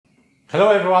Hello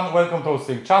everyone, welcome to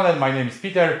our channel. My name is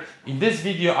Peter. In this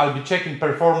video I'll be checking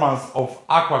performance of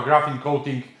AQUA Graphene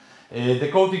coating. The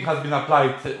coating has been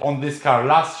applied on this car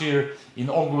last year in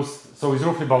August, so it's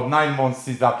roughly about 9 months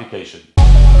since the application.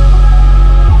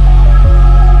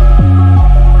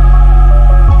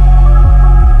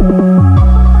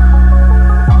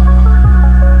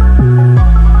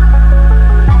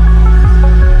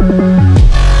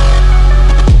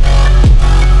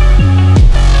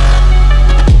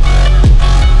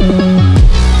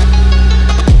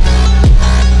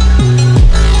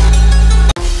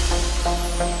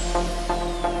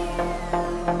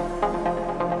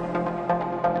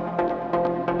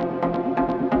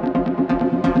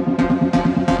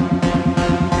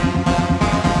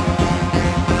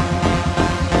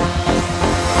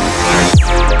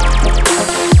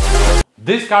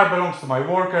 This car belongs to my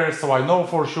worker, so I know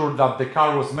for sure that the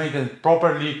car was maintained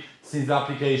properly since the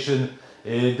application.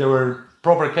 There were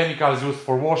proper chemicals used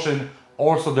for washing.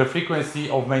 Also the frequency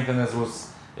of maintenance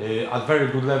was at very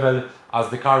good level, as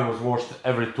the car was washed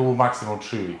every 2, maximum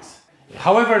 3 weeks.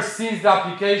 However, since the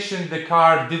application the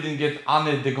car didn't get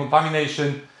any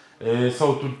decontamination,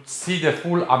 so to see the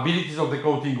full abilities of the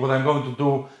coating, what I'm going to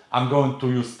do, I'm going to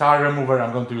use tar remover,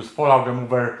 I'm going to use fallout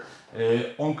remover,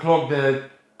 unclog the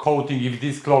coating if it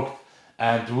is clogged,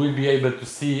 and we'll be able to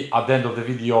see at the end of the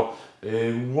video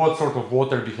what sort of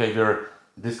water behavior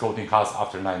this coating has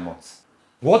after 9 months.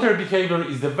 Water behavior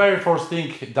is the very first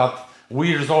thing that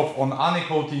we resolve on any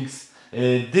coatings.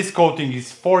 This coating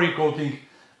is 4-year coating.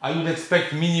 I would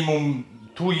expect minimum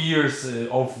 2 years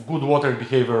of good water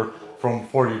behavior from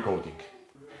 4-year coating.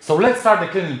 So let's start the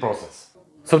cleaning process.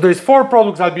 So there is 4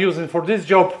 products I'll be using for this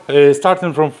job,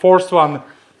 starting from first one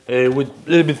with a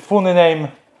little bit funny name.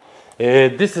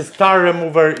 This is tar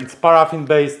remover. It's paraffin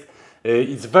based.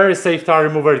 It's very safe tar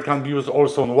remover. It can be used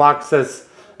also on waxes.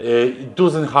 It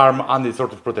doesn't harm any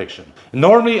sort of protection.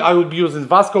 Normally I would be using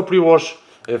Vasco pre-wash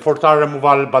for tar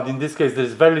removal, but in this case there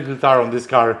is very little tar on this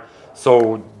car,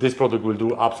 so this product will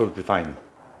do absolutely fine.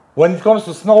 When it comes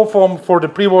to snow foam for the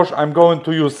pre-wash, I'm going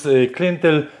to use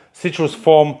Clintel citrus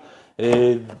foam.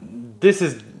 This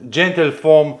is gentle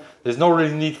foam. There's no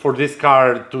really need for this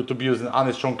car to be using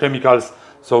any strong chemicals,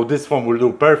 so this foam will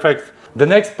do perfect. The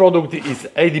next product is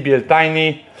ADBL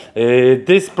Tiny.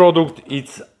 This product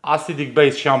is acidic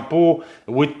based shampoo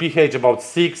with pH about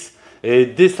 6.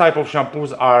 This type of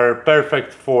shampoos are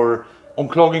perfect for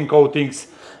unclogging coatings.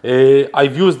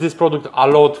 I've used this product a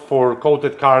lot for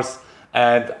coated cars,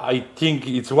 and I think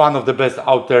it's one of the best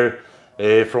out there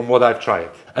from what I've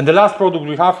tried. And the last product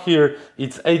we have here,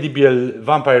 it's ADBL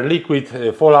Vampire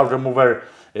Liquid Fallout Remover.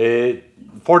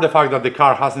 For the fact that the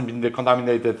car hasn't been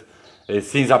decontaminated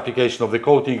since application of the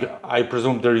coating, I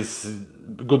presume there is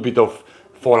a good bit of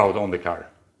fallout on the car.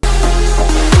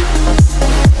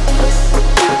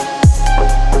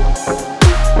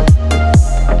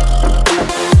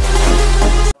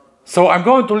 So I'm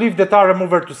going to leave the tar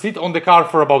remover to sit on the car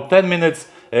for about 10 minutes.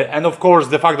 And of course,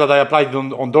 the fact that I applied it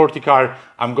on dirty car,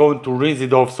 I'm going to rinse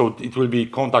it off, so it will be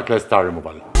contactless tar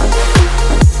removal.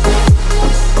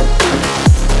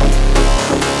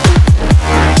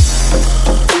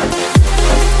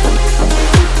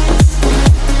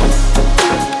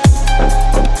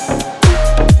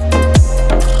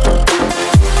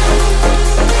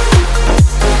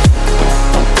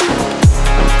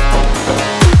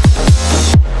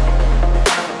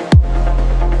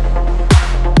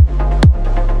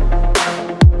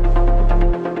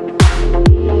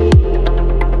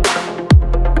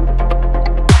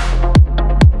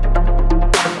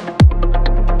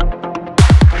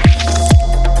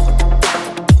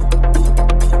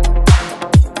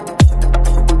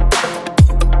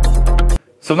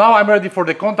 So now I'm ready for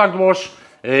the contact wash.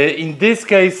 In this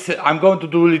case, I'm going to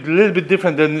do it a little bit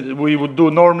different than we would do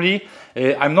normally.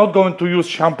 I'm not going to use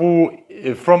shampoo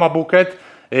from a bucket.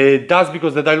 That's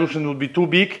because the dilution will be too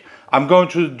big. I'm going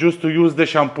to just use the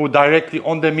shampoo directly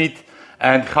on the meat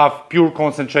and have pure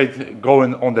concentrate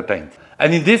going on the paint.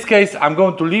 And in this case, I'm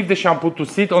going to leave the shampoo to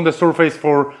sit on the surface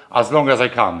for as long as I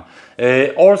can.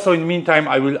 Also, in the meantime,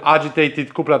 I will agitate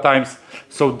it a couple of times,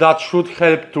 so that should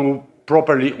help to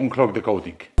properly unclog the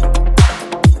coating.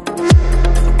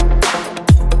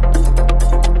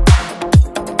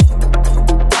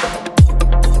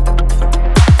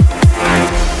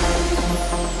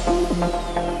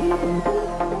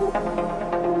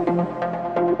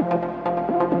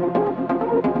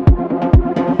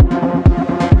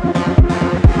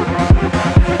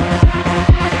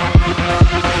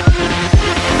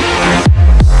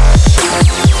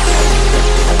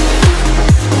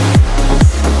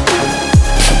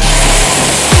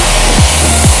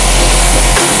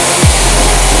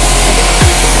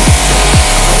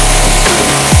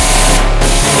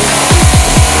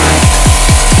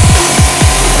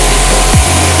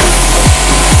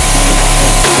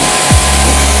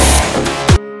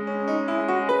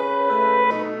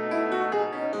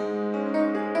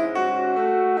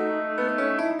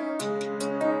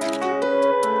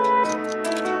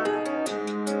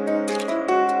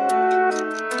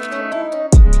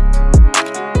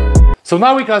 So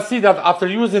now we can see that after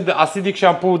using the acidic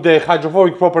shampoo, the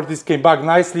hydrophobic properties came back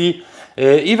nicely.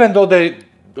 Even though the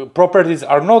properties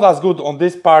are not as good on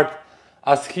this part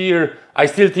as here, I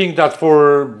still think that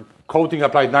for coating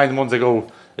applied 9 months ago,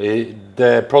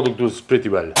 the product does pretty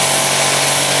well.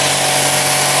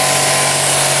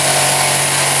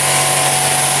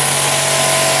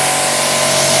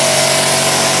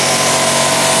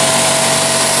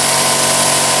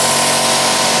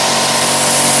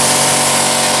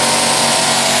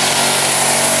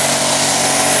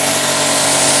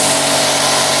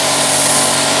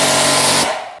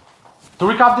 To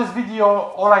recap this video,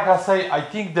 all I can say, I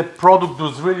think the product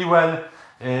does really well,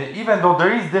 even though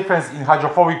there is difference in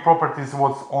hydrophobic properties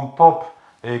what's on top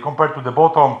compared to the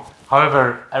bottom.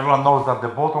 However, everyone knows that the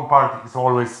bottom part is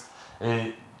always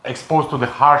exposed to the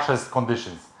harshest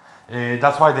conditions.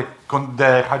 That's why the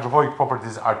hydrophobic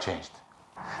properties are changed.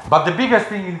 But the biggest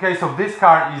thing in case of this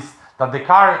car is that the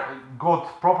car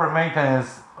got proper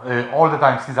maintenance all the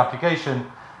time since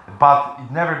application, but it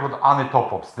never got any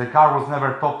top-ups. The car was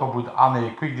never topped up with any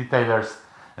quick detailers,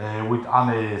 with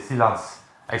any sealants,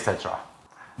 etc.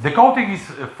 The coating is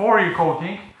a 4-year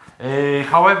coating.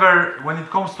 However, when it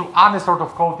comes to any sort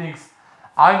of coatings,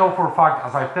 I know for a fact,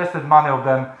 as I've tested many of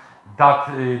them, that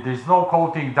there's no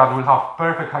coating that will have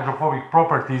perfect hydrophobic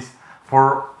properties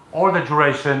for all the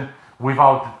duration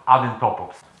without adding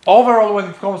top-ups. Overall, when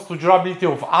it comes to durability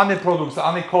of any products,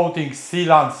 any coatings,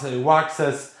 sealants,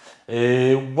 waxes,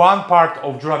 one part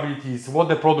of durability is what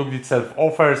the product itself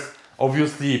offers.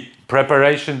 Obviously,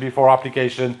 preparation before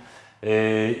application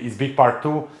is big part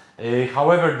too.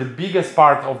 However, the biggest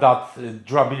part of that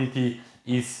durability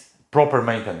is proper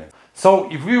maintenance.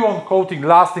 So if we want coating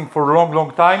lasting for a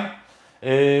long time,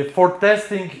 for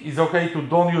testing it's okay to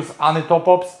don't use any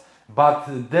top-ups, but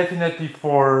definitely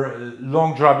for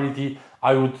long durability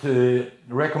I would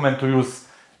recommend to use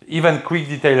even quick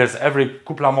detailers every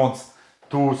couple of months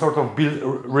to sort of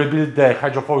rebuild the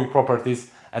hydrophobic properties,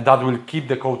 and that will keep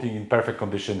the coating in perfect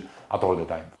condition at all the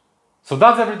time. So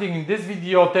that's everything in this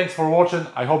video. Thanks for watching.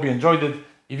 I hope you enjoyed it.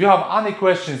 If you have any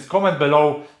questions, comment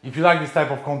below. If you like this type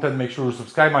of content, make sure to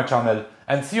subscribe my channel,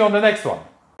 and see you on the next one.